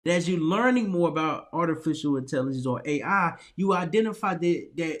As you're learning more about artificial intelligence or AI, you identify that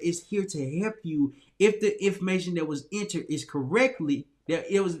it's here to help you if the information that was entered is correctly, that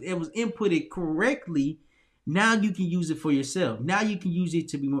it was inputted correctly. Now you can use it for yourself. Now you can use it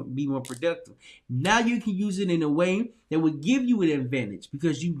to be more productive. Now you can use it in a way that would give you an advantage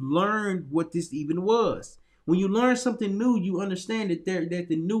because you learned what this even was. When you learn something new, you understand that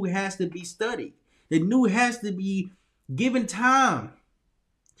the new has to be studied. The new has to be given time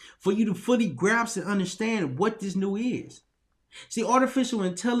for you to fully grasp and understand what this new is. See, artificial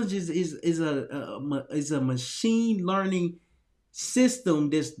intelligence is a machine learning system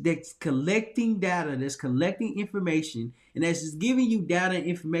that's collecting data, that's collecting information, and that's just giving you data and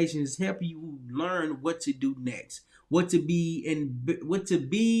information is helping you learn what to do next, what to be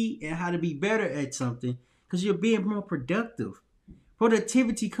and how to be better at something, because you're being more productive.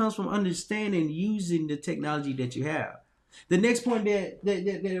 Productivity comes from understanding and using the technology that you have. The next point that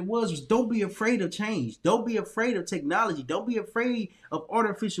it was don't be afraid of change. Don't be afraid of technology. Don't be afraid of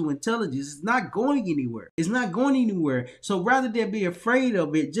artificial intelligence. It's not going anywhere. It's not going anywhere. So rather than be afraid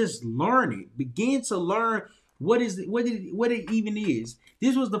of it, just learn it. Begin to learn what it even is.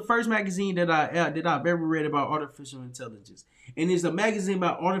 This was the first magazine that I've ever read about artificial intelligence, and it's a magazine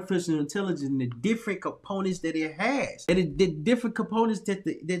about artificial intelligence and the different components that it has, and the different components that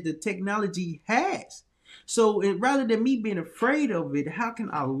the technology has. So rather than me being afraid of it, how can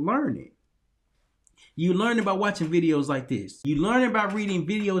I learn it? You learn about watching videos like this. You learn about reading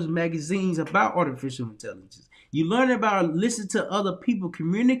videos and magazines about artificial intelligence. You learn about listening to other people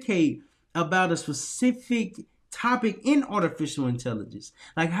communicate about a specific topic in artificial intelligence.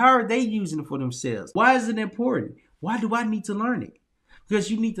 Like, how are they using it for themselves? Why is it important? Why do I need to learn it?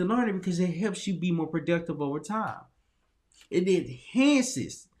 Because you need to learn it because it helps you be more productive over time. It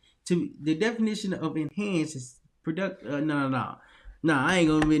enhances. To the definition of enhance is product. No. I ain't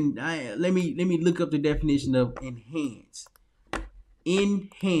gonna. Let me look up the definition of enhance.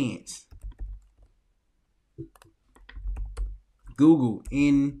 Enhance. Google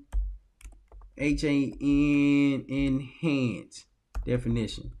enhance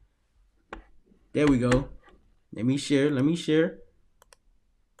definition. There we go. Let me share.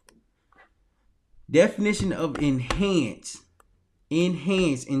 Definition of enhance.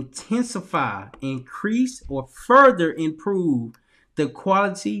 Enhance, intensify, increase, or further improve the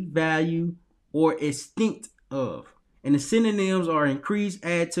quality, value, or extent of. And the synonyms are increase,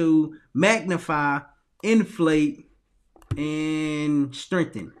 add to, magnify, inflate, and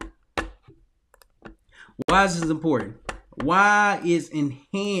strengthen. Why is this important? Why is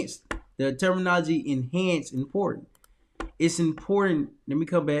enhanced, the terminology enhance, important? It's important. Let me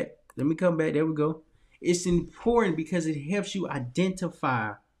come back. There we go. It's important because it helps you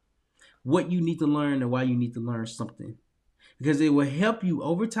identify what you need to learn and why you need to learn something. Because it will help you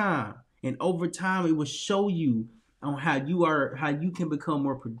over time. And over time, it will show you on how you can become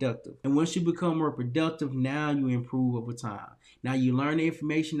more productive. And once you become more productive, now you improve over time. Now you learn the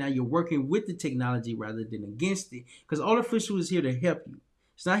information. Now you're working with the technology rather than against it. Because artificial is here to help you.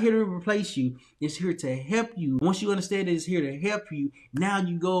 It's not here to replace you. It's here to help you. Once you understand that it's here to help you, now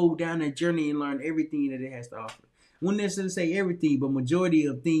you go down that journey and learn everything that it has to offer. I wouldn't necessarily say everything, but majority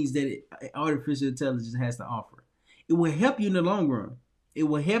of things that artificial intelligence has to offer. It will help you in the long run. It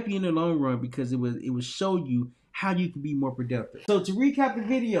will help you in the long run because it will show you how you can be more productive. So to recap the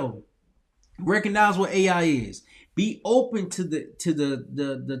video, recognize what AI is. Be open to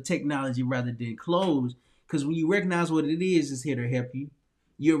the technology rather than closed. Because when you recognize what it is, it's here to help you.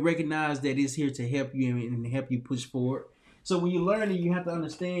 You'll recognize that it's here to help you and help you push forward. So when you learn it, you have to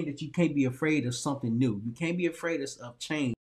understand that you can't be afraid of something new. You can't be afraid of change.